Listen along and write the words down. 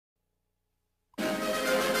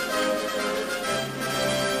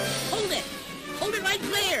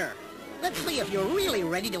if you're really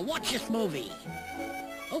ready to watch this movie.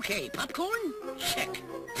 Okay, popcorn? Check.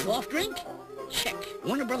 Soft drink? Check.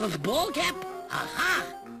 Warner Brothers ball cap? Aha!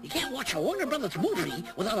 You can't watch a Warner Brothers movie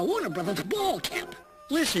without a Warner Brothers ball cap.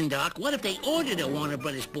 Listen, Doc, what if they ordered a Warner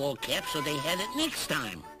Brothers ball cap so they had it next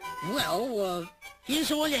time? Well,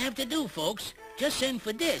 Here's all you have to do, folks. Just send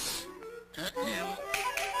for this.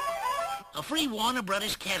 A free Warner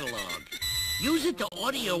Brothers catalog. Use it to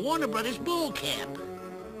order your Warner Brothers ball cap.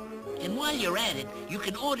 And while you're at it, you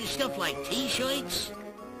can order stuff like T-shirts,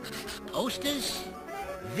 posters,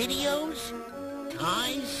 videos,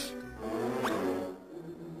 ties.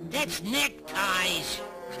 That's neckties.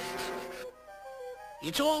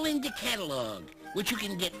 It's all in the catalog, which you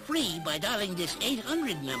can get free by dialing this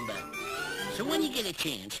 800 number. So when you get a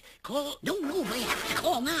chance, call... no, they have to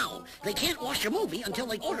call now. They can't watch the movie until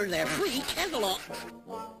they order their free catalog.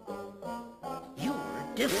 You're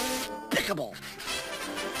despicable.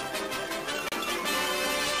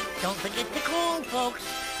 Don't forget to call,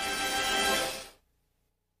 folks.